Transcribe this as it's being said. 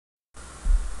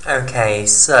Okay,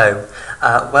 so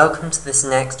welcome to this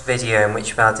next video in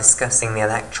which we are discussing the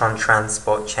electron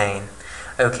transport chain.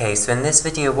 Okay, so in this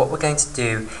video what we're going to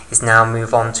do is now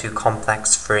move on to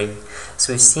complex 3.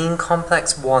 So we've seen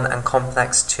complex 1 and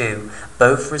complex 2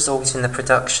 both result in the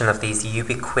production of these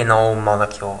ubiquinol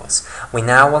molecules. We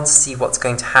now want to see what's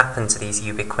going to happen to these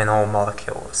ubiquinol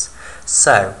molecules.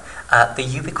 So, the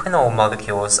ubiquinol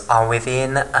molecules are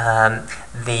within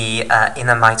the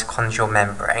inner mitochondrial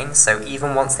membrane, so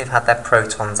even once they've had their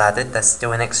protons added, they're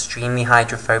still an extremely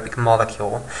hydrophobic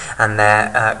molecule, and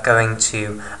they're going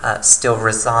to still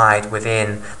reside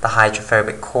within the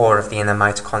hydrophobic core of the inner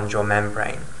mitochondrial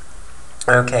membrane.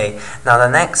 Okay, now the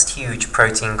next huge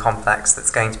protein complex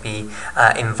that's going to be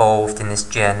involved in this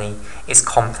journey is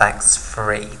complex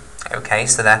 3. Okay,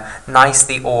 so they're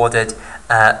nicely ordered,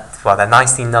 they're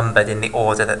nicely numbered in the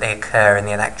order that they occur in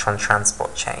the electron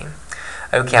transport chain.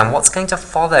 Okay, and what's going to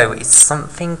follow is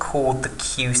something called the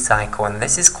Q cycle, and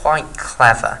this is quite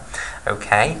clever.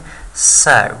 Okay,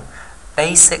 so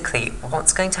basically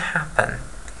what's going to happen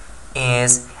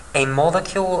is a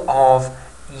molecule of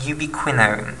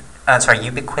ubiquinol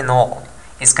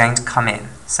is going to come in.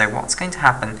 So what's going to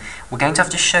happen, we're going to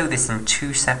have to show this in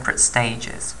two separate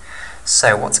stages.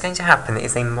 So what's going to happen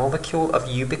is a molecule of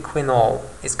ubiquinol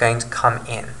is going to come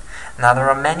in. Now there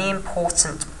are many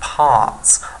important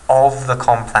parts of the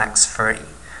complex 3.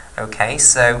 Okay,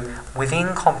 so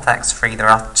within complex 3 there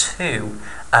are two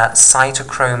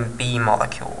cytochrome B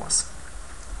molecules.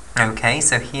 Okay,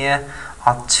 so here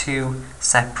are two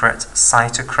separate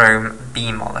cytochrome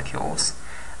B molecules.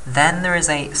 Then there is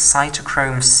a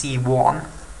cytochrome C1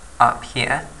 up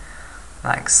here,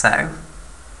 like so.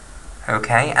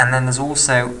 Okay, and then there's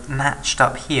also, matched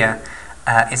up here,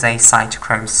 is a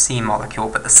cytochrome C molecule,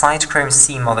 but the cytochrome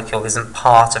C molecule isn't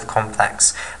part of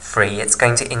complex 3, it's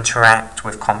going to interact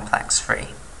with complex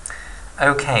 3.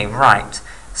 Okay, right,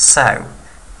 so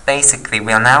basically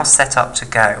we are now set up to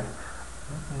go.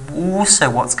 Also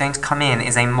what's going to come in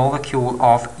is a molecule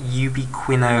of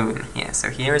ubiquinone here,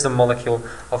 so here is a molecule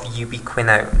of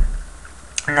ubiquinone.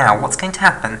 Now what's going to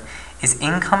happen is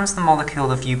in comes the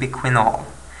molecule of ubiquinol.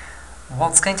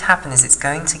 What's going to happen is it's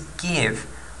going to give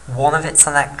one of its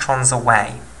electrons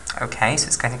away. Okay, so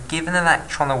it's going to give an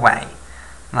electron away,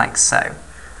 like so.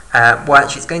 Well,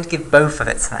 actually, it's going to give both of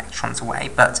its electrons away,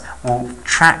 but we'll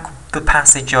track the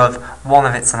passage of one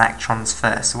of its electrons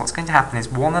first. So what's going to happen is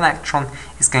one electron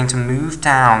is going to move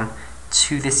down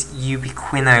to this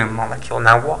ubiquinone molecule.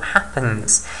 Now, what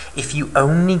happens if you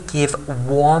only give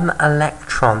one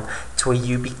electron to a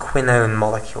ubiquinone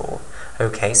molecule?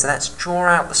 Okay, so let's draw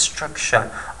out the structure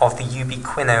of the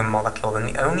ubiquinone molecule, and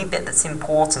the only bit that's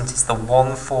important is the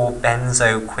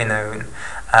 1,4-benzoquinone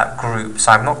group.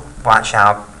 So I'm not, well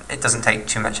actually it doesn't take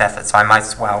too much effort, so I might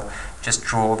as well just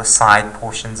draw the side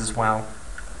portions as well.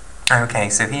 Okay,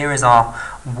 so here is our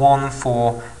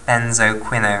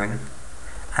 1,4-benzoquinone,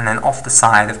 and then off the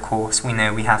side, of course, we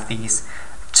know we have these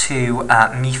two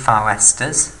methyl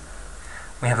esters.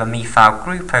 We have a methyl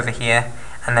group over here,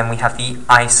 and then we have the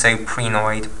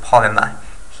isoprenoid polymer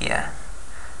here.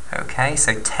 Okay,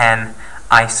 so 10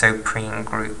 isoprene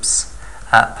groups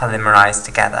polymerized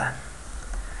together.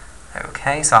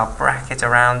 Okay, so I'll bracket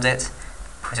around it,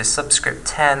 put a subscript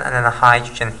 10, and then a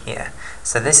hydrogen here.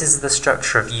 So this is the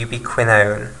structure of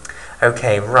ubiquinone.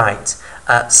 Okay, right.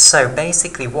 So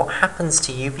basically what happens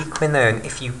to ubiquinone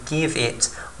if you give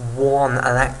it one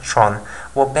electron?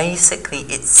 Well, basically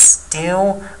it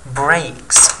still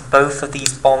breaks both of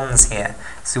these bonds here.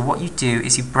 So what you do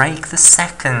is you break the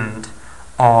second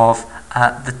of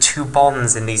the two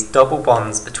bonds in these double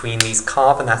bonds between these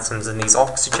carbon atoms and these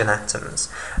oxygen atoms.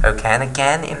 Okay, and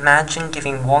again, imagine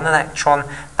giving one electron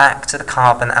back to the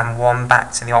carbon and one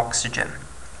back to the oxygen.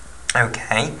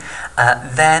 Okay,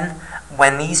 then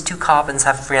when these two carbons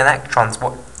have free electrons,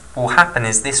 what will happen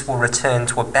is this will return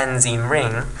to a benzene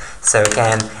ring. So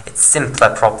again, it's simpler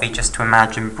probably just to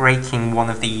imagine breaking one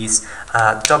of these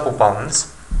double bonds.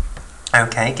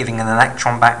 Okay, giving an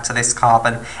electron back to this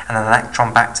carbon and an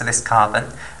electron back to this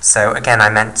carbon. So again, I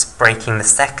meant breaking the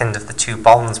second of the two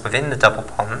bonds within the double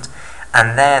bond,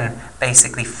 and then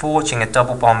basically forging a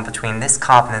double bond between this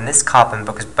carbon and this carbon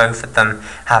because both of them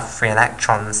have free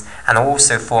electrons, and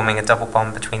also forming a double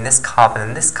bond between this carbon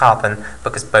and this carbon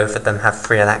because both of them have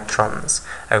free electrons.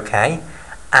 Okay,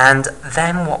 and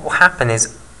then what will happen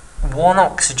is one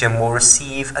oxygen will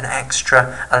receive an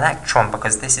extra electron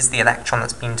because this is the electron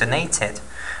that's been donated.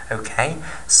 Okay,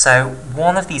 so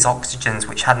one of these oxygens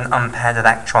which had an unpaired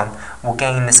electron will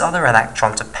gain this other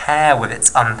electron to pair with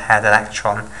its unpaired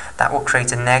electron. That will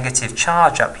create a negative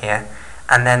charge up here,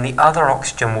 and then the other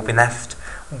oxygen will be left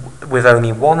with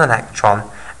only one electron,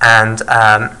 and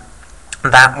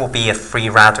that will be a free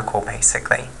radical,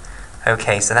 basically.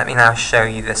 Okay, so let me now show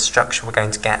you the structure we're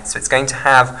going to get. So it's going to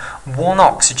have one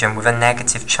oxygen with a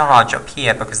negative charge up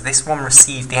here, because this one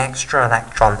received the extra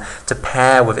electron to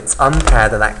pair with its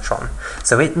unpaired electron.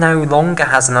 So it no longer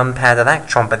has an unpaired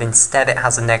electron, but instead it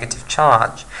has a negative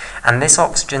charge. And this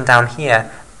oxygen down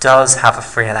here does have a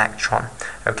free electron.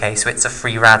 Okay, so it's a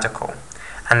free radical.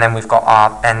 And then we've got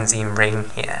our benzene ring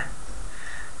here.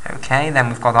 Okay, then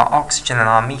we've got our oxygen in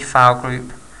our methyl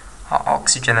group, our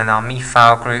oxygen in our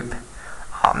methyl group,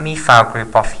 our methyl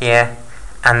group off here,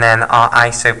 and then our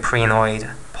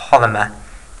isoprenoid polymer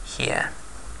here,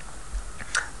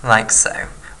 like so,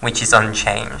 which is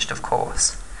unchanged, of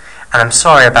course. And I'm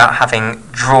sorry about having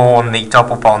drawn the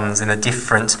double bonds in a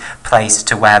different place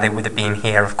to where they would have been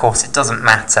here. Of course, it doesn't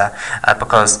matter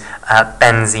because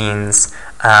benzene's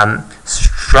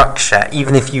structure,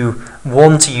 even if you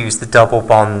want to use the double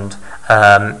bond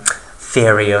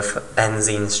theory of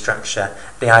benzene structure,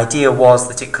 the idea was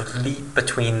that it could leap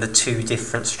between the two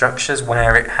different structures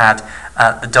where it had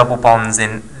the double bonds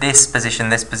in this position,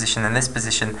 and this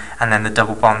position, and then the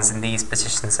double bonds in these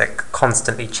positions that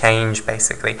constantly change,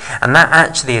 basically. And that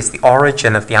actually is the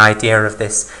origin of the idea of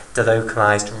this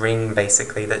delocalized ring,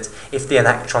 basically, that if the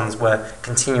electrons were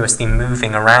continuously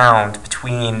moving around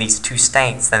between these two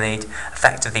states, then they'd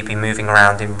effectively be moving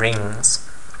around in rings.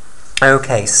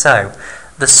 Okay, so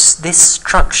this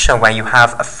structure where you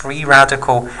have a free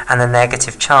radical and a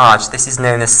negative charge, this is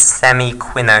known as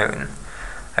semiquinone.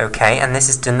 Okay, and this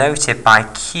is denoted by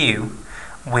Q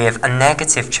with a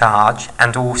negative charge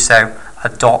and also a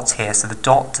dot here. So the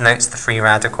dot denotes the free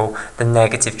radical, the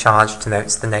negative charge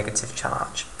denotes the negative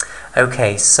charge.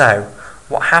 Okay, so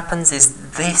what happens is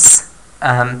this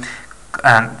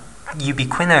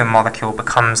ubiquinone molecule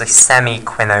becomes a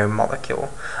semiquinone molecule,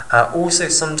 also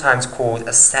sometimes called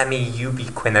a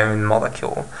semi-ubiquinone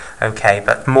molecule, okay,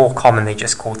 but more commonly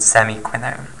just called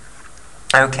semiquinone.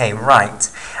 Okay, right,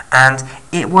 and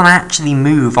it will actually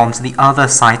move onto the other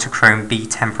cytochrome B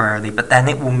temporarily, but then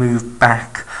it will move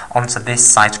back onto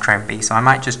this cytochrome B, so I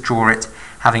might just draw it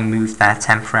having moved there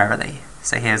temporarily.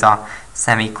 So here's our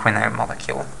semiquinone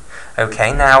molecule.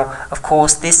 Okay, now, of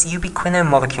course, this ubiquinone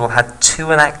molecule had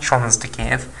 2 electrons to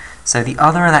give, so the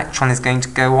other electron is going to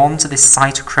go on to this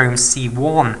cytochrome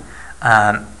C1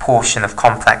 portion of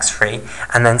complex 3,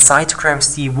 and then cytochrome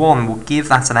C1 will give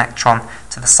that electron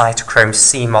to the cytochrome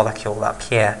C molecule up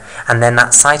here, and then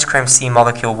that cytochrome C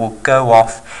molecule will go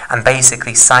off, and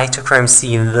basically cytochrome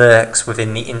C lurks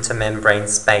within the intermembrane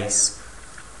space.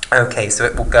 Okay, so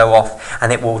it will go off,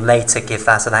 and it will later give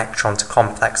that electron to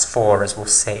complex 4, as we'll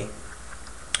see.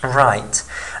 Right,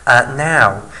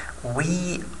 now,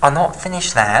 we are not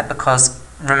finished there, because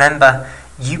remember,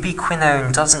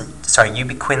 ubiquinol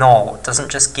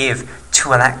doesn't just give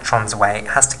 2 electrons away, it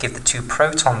has to give the 2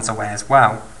 protons away as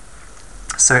well.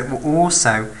 So it will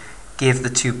also give the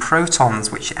 2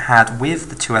 protons which it had with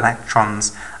the 2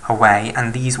 electrons away,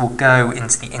 and these will go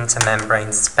into the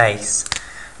intermembrane space.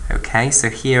 Okay, so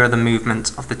here are the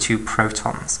movement of the 2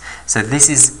 protons. So this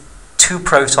is 2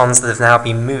 protons that have now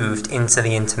been moved into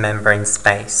the intermembrane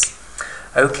space.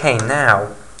 Okay,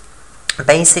 now,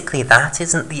 basically that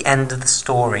isn't the end of the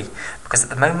story, because at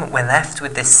the moment we're left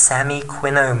with this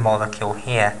semiquinone molecule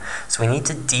here, so we need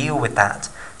to deal with that.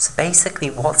 So basically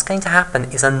what's going to happen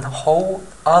is a whole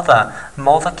other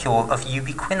molecule of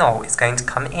ubiquinol is going to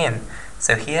come in.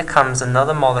 So here comes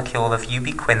another molecule of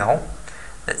ubiquinol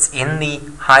that's in the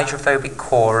hydrophobic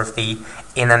core of the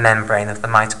inner membrane of the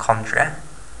mitochondria.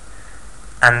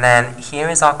 And then here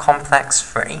is our complex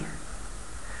 3,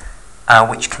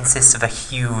 which consists of a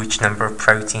huge number of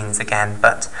proteins again,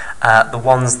 but the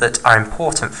ones that are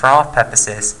important for our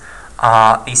purposes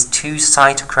are these 2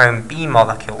 cytochrome B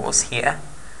molecules here.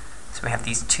 So we have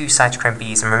these 2 cytochrome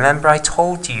Bs, and remember I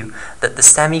told you that the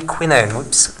semiquinone,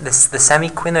 the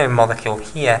semiquinone molecule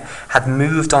here had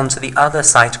moved onto the other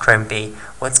cytochrome B.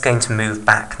 Well, it's going to move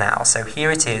back now. So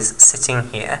here it is, sitting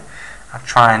here. I'll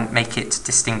try and make it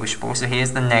distinguishable. So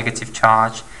here's the negative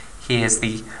charge, here's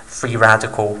the free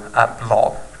radical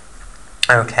blob.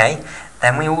 Okay,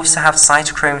 then we also have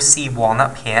cytochrome C1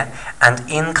 up here, and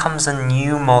in comes a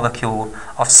new molecule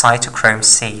of cytochrome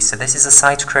C. So this is a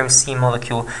cytochrome C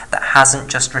molecule that hasn't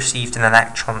just received an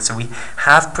electron. So we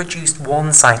have produced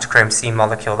one cytochrome C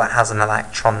molecule that has an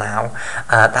electron now.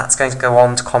 That's going to go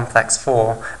on to complex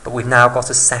 4, but we've now got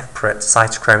a separate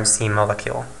cytochrome C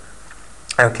molecule.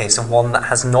 Okay, so one that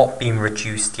has not been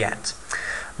reduced yet.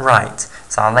 Right,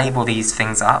 so I'll label these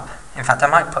things up. In fact, I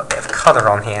might put a bit of colour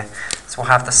on here. So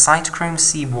we'll have the cytochrome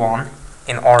C1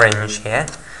 in orange here.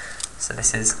 So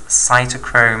this is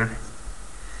cytochrome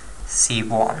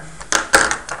C1.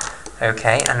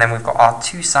 Okay, and then we've got our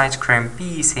 2 cytochrome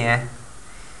Bs here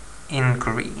in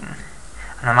green.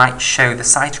 And I might show the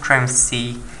cytochrome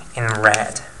C in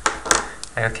red.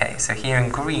 Okay, so here in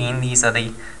green, these are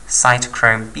the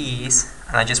cytochrome Bs,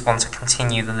 and I just want to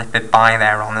continue the lipid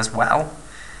bilayer on as well.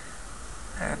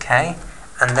 Okay,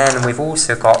 and then we've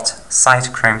also got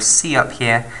cytochrome C up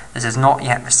here that has not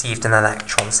yet received an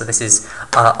electron, so this is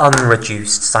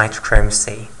unreduced cytochrome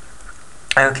C.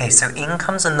 Okay, so in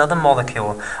comes another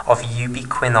molecule of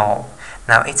ubiquinol.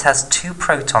 Now it has 2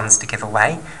 protons to give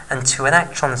away and 2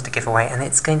 electrons to give away, and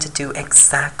it's going to do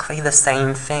exactly the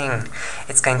same thing.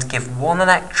 It's going to give 1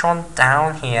 electron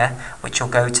down here, which will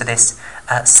go to this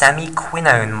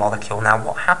semiquinone molecule. Now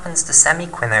what happens to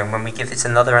semiquinone when we give it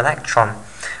another electron?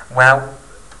 Well,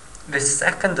 this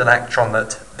second electron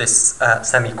that this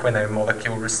semiquinone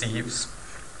molecule receives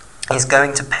is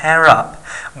going to pair up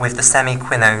with the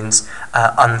semiquinone's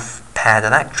unpaired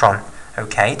electron,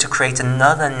 okay, to create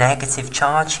another negative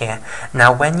charge here.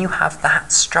 Now when you have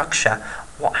that structure,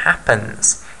 what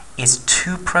happens is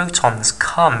 2 protons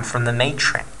come from the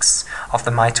matrix of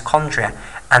the mitochondria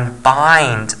and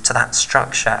bind to that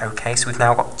structure, okay? So we've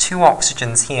now got 2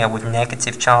 oxygens here with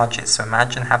negative charges, so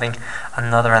imagine having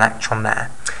another electron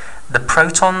there. The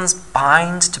protons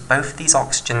bind to both of these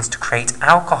oxygens to create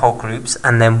alcohol groups,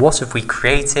 and then what have we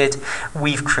created?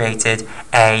 We've created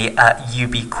a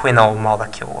ubiquinol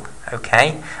molecule,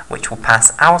 okay, which will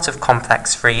pass out of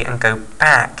complex 3 and go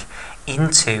back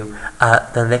into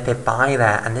the lipid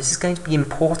bilayer. And this is going to be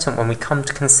important when we come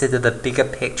to consider the bigger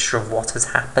picture of what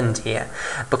has happened here,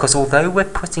 because although we're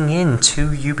putting in 2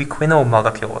 ubiquinol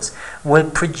molecules, we're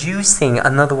producing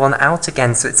another one out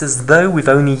again, so it's as though we've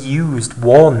only used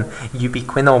 1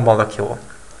 ubiquinol molecule.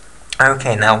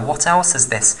 Okay, now what else has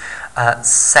this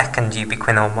second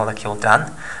ubiquinol molecule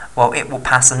done? Well, it will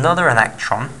pass another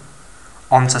electron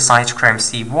onto cytochrome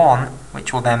C1,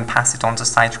 which will then pass it onto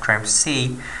cytochrome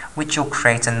C, which will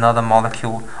create another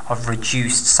molecule of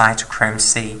reduced cytochrome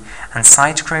C. And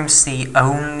cytochrome C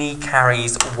only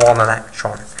carries 1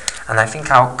 electron. And I think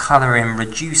I'll colour in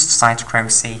reduced cytochrome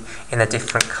C in a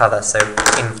different colour. So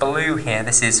in blue here,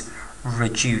 this is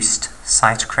reduced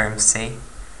cytochrome C.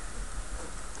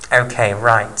 Okay,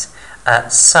 right.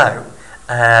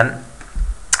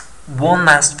 One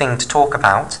last thing to talk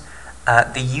about.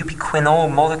 The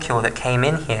ubiquinol molecule that came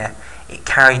in here, it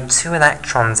carried 2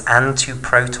 electrons and 2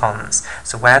 protons.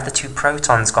 So where have the 2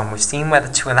 protons gone? We've seen where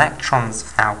the 2 electrons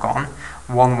have now gone.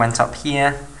 1 went up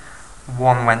here,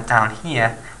 1 went down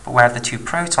here. But where have the 2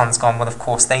 protons gone? Well, of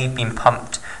course, they've been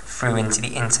pumped through into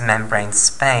the intermembrane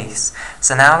space.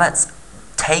 So now let's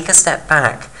take a step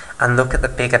back and look at the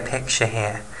bigger picture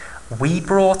here. We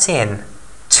brought in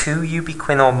 2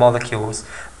 ubiquinol molecules,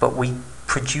 but we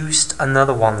produced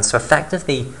another one. So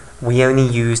effectively, we only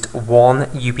used 1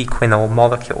 ubiquinol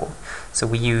molecule. So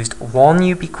we used 1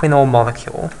 ubiquinol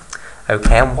molecule.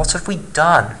 Okay, and what have we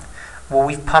done? Well,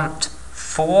 we've pumped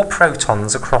 4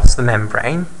 protons across the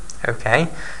membrane. Okay,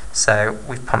 so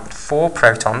we've pumped 4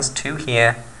 protons, 2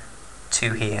 here,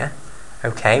 2 here.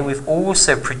 Okay, we've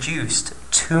also produced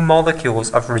 2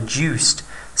 molecules of reduced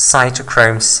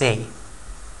cytochrome C.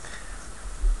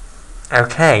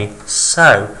 Okay,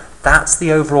 so that's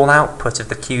the overall output of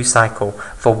the Q cycle.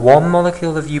 For 1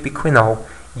 molecule of ubiquinol,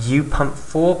 you pump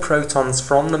 4 protons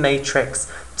from the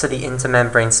matrix to the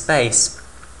intermembrane space,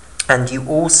 and you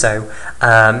also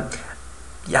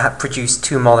produce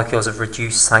 2 molecules of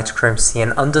reduced cytochrome C.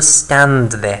 And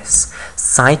understand this,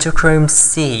 cytochrome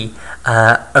C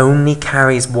only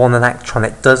carries 1 electron.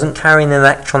 It doesn't carry an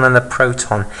electron and a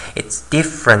proton. It's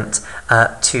different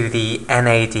to the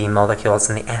NAD molecules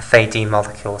and the FAD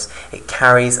molecules. It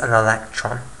carries an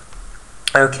electron.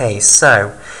 Okay,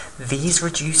 so these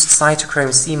reduced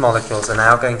cytochrome C molecules are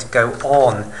now going to go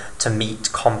on to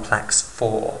meet complex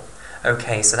 4.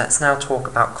 Okay, so let's now talk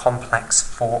about complex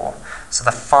 4. So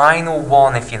the final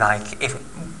one, if you like,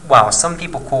 some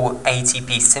people call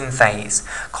ATP synthase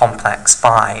complex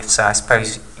 5, so I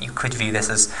suppose you could view this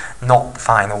as not the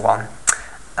final one.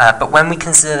 But when we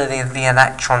consider the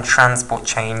electron transport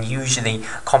chain, usually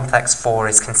complex 4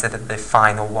 is considered the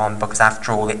final one, because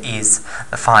after all it is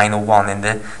the final one in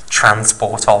the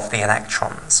transport of the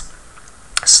electrons.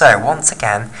 So once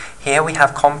again, here we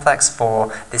have complex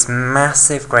 4, this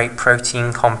massive great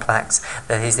protein complex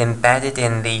that is embedded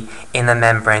in the inner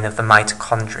membrane of the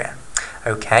mitochondria.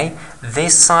 Okay,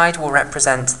 this side will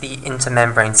represent the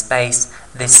intermembrane space,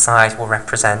 this side will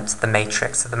represent the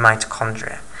matrix of the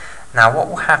mitochondria. Now what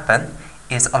will happen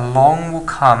is along will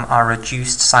come our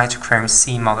reduced cytochrome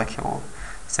C molecule.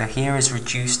 So here is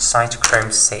reduced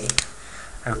cytochrome C.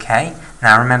 Okay,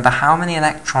 now remember, how many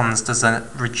electrons does a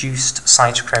reduced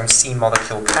cytochrome C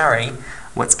molecule carry?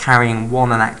 Well, it's carrying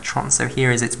 1 electron, so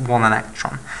here is its 1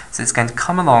 electron. So it's going to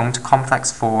come along to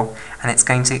complex 4, and it's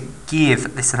going to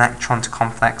give this electron to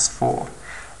complex 4.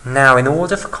 Now, in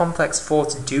order for complex 4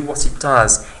 to do what it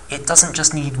doesn't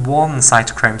just need 1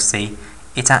 cytochrome C,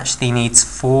 it actually needs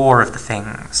 4 of the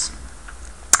things.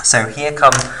 So here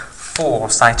come 4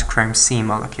 cytochrome C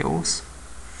molecules.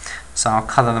 So I'll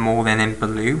colour them all in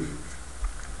blue.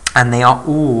 And they are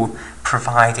all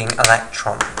providing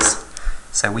electrons.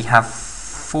 So we have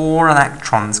 4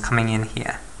 electrons coming in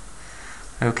here.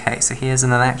 Okay, so here's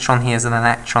an electron, here's an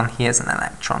electron, here's an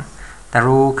electron. They're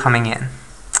all coming in.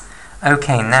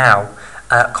 Okay, now,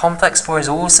 complex 4 is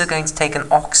also going to take an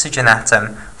oxygen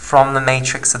atom from the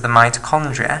matrix of the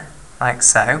mitochondria, like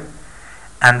so.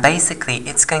 And basically,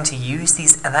 it's going to use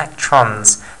these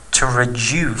electrons to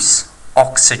reduce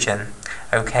oxygen.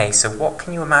 Okay, so what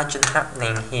can you imagine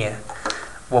happening here?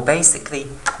 Well, basically,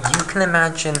 you can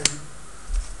imagine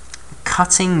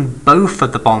cutting both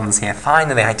of the bonds here.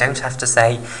 Finally, I don't have to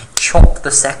say, chop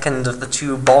the second of the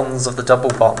 2 bonds of the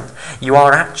double bond. You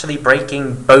are actually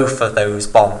breaking both of those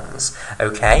bonds,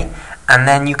 okay? And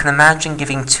then you can imagine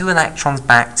giving 2 electrons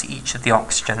back to each of the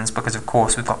oxygens, because of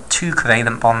course we've got 2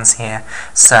 covalent bonds here,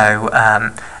 so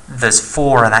there's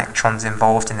 4 electrons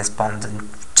involved in this bond, and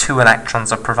 2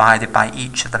 electrons are provided by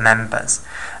each of the members.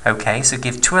 Okay, so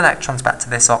give 2 electrons back to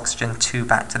this oxygen, 2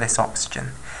 back to this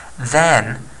oxygen.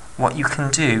 Then, what you can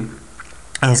do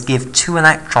is give 2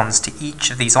 electrons to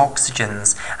each of these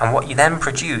oxygens, and what you then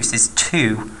produce is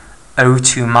 2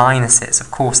 O2 minuses. Of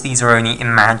course, these are only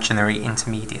imaginary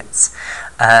intermediates.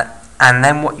 And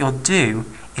then what you'll do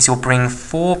is you'll bring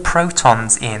 4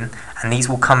 protons in, and these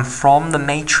will come from the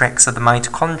matrix of the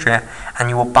mitochondria, and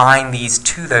you will bind these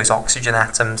to those oxygen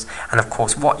atoms, and of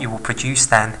course what you will produce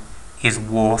then is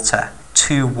water,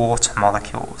 2 water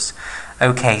molecules.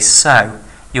 Okay, so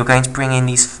you're going to bring in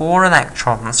these 4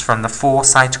 electrons from the 4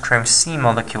 cytochrome C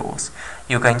molecules.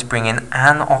 You're going to bring in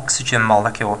an oxygen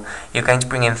molecule. You're going to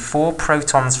bring in 4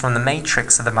 protons from the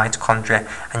matrix of the mitochondria,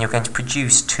 and you're going to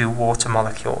produce 2 water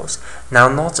molecules. Now,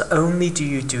 not only do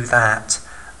you do that,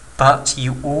 but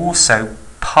you also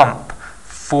pump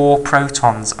 4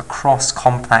 protons across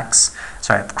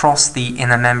the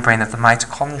inner membrane of the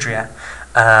mitochondria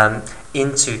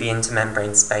into the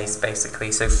intermembrane space,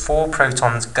 basically. So 4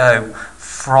 protons go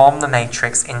from the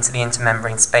matrix into the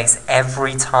intermembrane space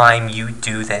every time you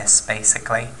do this,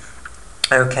 basically.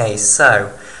 Okay,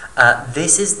 so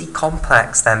this is the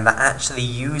complex then that actually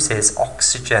uses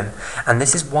oxygen, and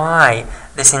this is why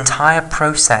this entire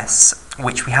process,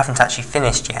 which we haven't actually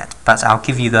finished yet, but I'll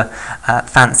give you the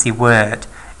fancy word,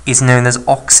 is known as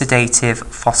oxidative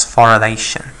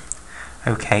phosphorylation.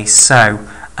 Okay, so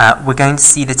we're going to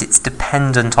see that it's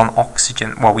dependent on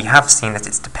oxygen. Well, we have seen that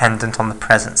it's dependent on the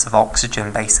presence of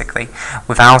oxygen, basically.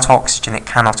 Without oxygen, it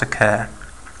cannot occur.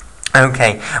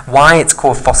 Okay, why it's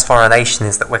called phosphorylation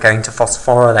is that we're going to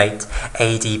phosphorylate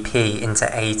ADP into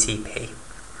ATP.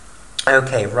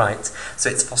 Okay, right, so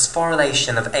it's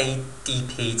phosphorylation of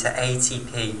ADP to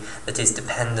ATP that is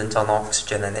dependent on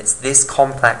oxygen, and it's this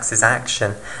complex's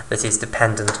action that is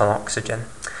dependent on oxygen.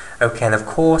 Okay, and of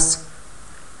course,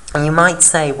 you might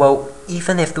say, well,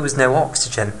 even if there was no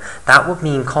oxygen, that would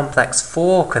mean complex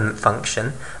 4 couldn't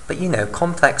function, but you know,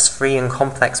 complex 3 and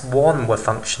complex 1 were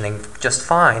functioning just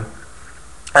fine.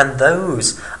 And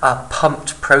those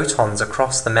pumped protons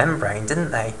across the membrane,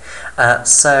 didn't they?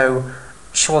 So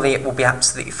surely it will be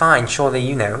absolutely fine. Surely,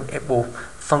 you know, it will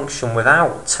function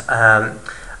without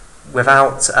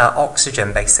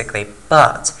oxygen, basically.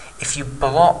 But if you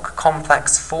block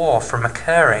complex 4 from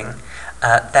occurring,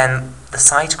 then the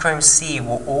cytochrome C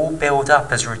will all build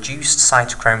up as reduced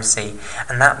cytochrome C,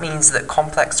 and that means that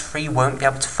complex 3 won't be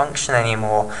able to function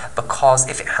anymore, because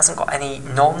if it hasn't got any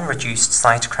non-reduced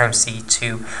cytochrome C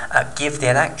to give the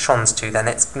electrons to, then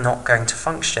it's not going to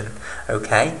function,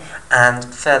 okay? And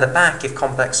further back, if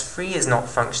complex 3 is not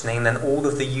functioning, then all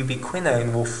of the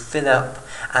ubiquinone will fill up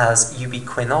as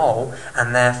ubiquinol,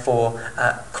 and therefore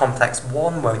complex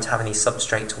 1 won't have any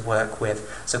substrate to work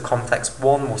with, so complex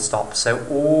 1 will stop. So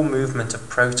all movement of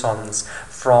protons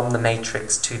from the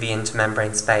matrix to the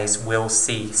intermembrane space will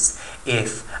cease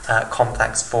if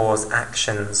complex 4's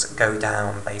actions go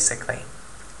down, basically.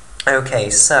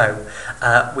 Okay, so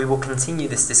we will continue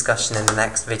this discussion in the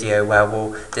next video, where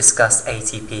we'll discuss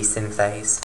ATP synthase.